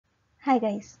Hi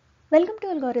guys, welcome to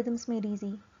Algorithms Made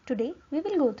Easy. Today we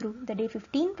will go through the day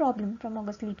 15 problem from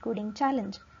August LeetCoding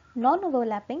challenge,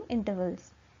 non-overlapping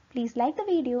intervals. Please like the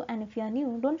video, and if you are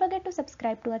new, don't forget to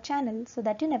subscribe to our channel so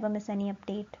that you never miss any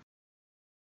update.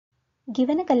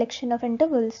 Given a collection of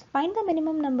intervals, find the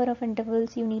minimum number of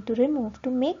intervals you need to remove to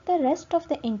make the rest of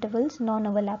the intervals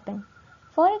non-overlapping.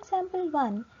 For example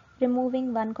 1,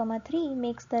 removing 1, 3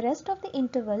 makes the rest of the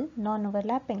interval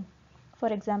non-overlapping. For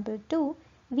example 2,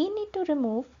 we need to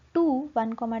remove two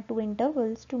 1, 2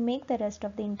 intervals to make the rest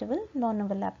of the interval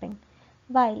non-overlapping.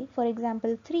 While for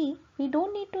example 3, we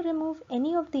don't need to remove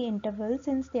any of the intervals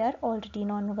since they are already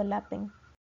non-overlapping.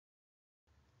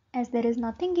 As there is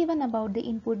nothing given about the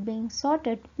input being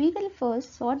sorted, we will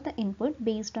first sort the input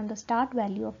based on the start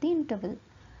value of the interval.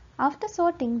 After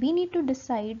sorting, we need to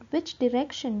decide which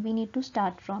direction we need to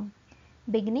start from,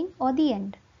 beginning or the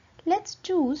end. Let's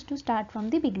choose to start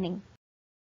from the beginning.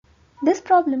 This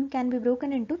problem can be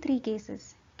broken into three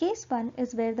cases. Case 1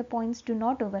 is where the points do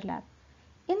not overlap.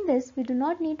 In this, we do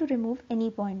not need to remove any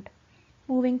point.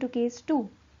 Moving to case 2,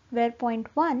 where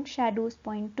point 1 shadows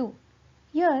point 2.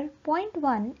 Here, point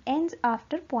 1 ends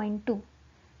after point 2.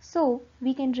 So,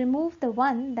 we can remove the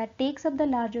one that takes up the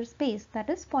larger space, that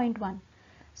is point 1,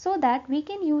 so that we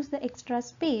can use the extra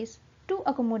space to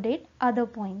accommodate other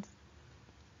points.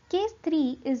 Case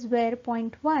 3 is where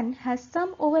point 1 has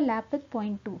some overlap with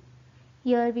point 2.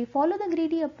 Here we follow the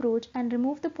greedy approach and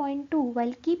remove the point 2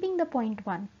 while keeping the point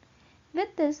 1.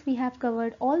 With this, we have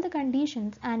covered all the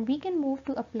conditions and we can move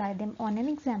to apply them on an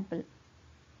example.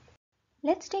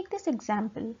 Let's take this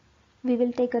example. We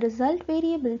will take a result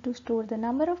variable to store the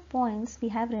number of points we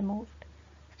have removed.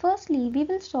 Firstly, we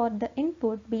will sort the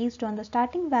input based on the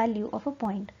starting value of a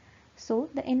point. So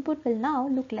the input will now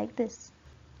look like this.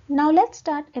 Now let's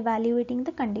start evaluating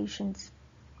the conditions.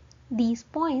 These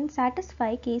points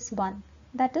satisfy case 1,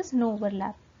 that is no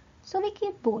overlap. So we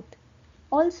keep both.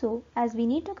 Also, as we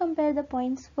need to compare the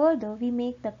points further, we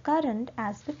make the current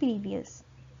as the previous.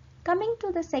 Coming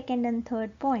to the second and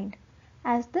third point,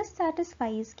 as this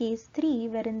satisfies case 3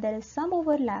 wherein there is some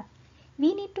overlap,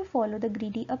 we need to follow the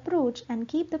greedy approach and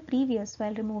keep the previous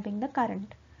while removing the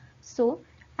current. So,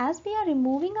 as we are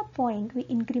removing a point, we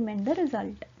increment the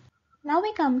result. Now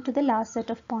we come to the last set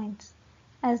of points.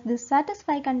 As this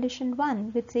satisfies condition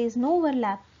 1 which says no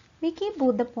overlap, we keep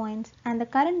both the points and the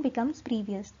current becomes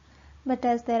previous. But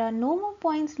as there are no more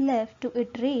points left to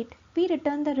iterate, we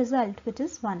return the result which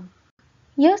is 1.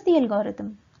 Here's the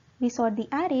algorithm. We sort the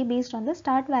array based on the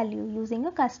start value using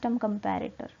a custom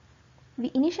comparator. We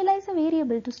initialize a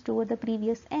variable to store the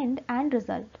previous end and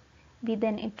result. We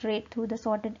then iterate through the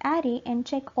sorted array and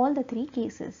check all the three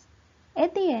cases.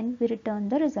 At the end, we return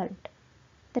the result.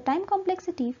 The time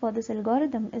complexity for this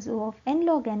algorithm is O of n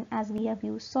log n as we have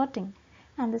used sorting,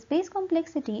 and the space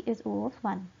complexity is O of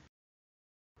 1.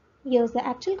 Here's the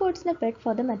actual code snippet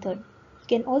for the method. You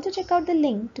can also check out the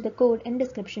link to the code in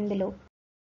description below.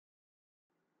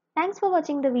 Thanks for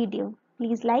watching the video.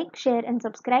 Please like, share and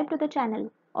subscribe to the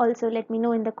channel. Also let me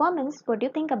know in the comments what you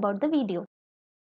think about the video.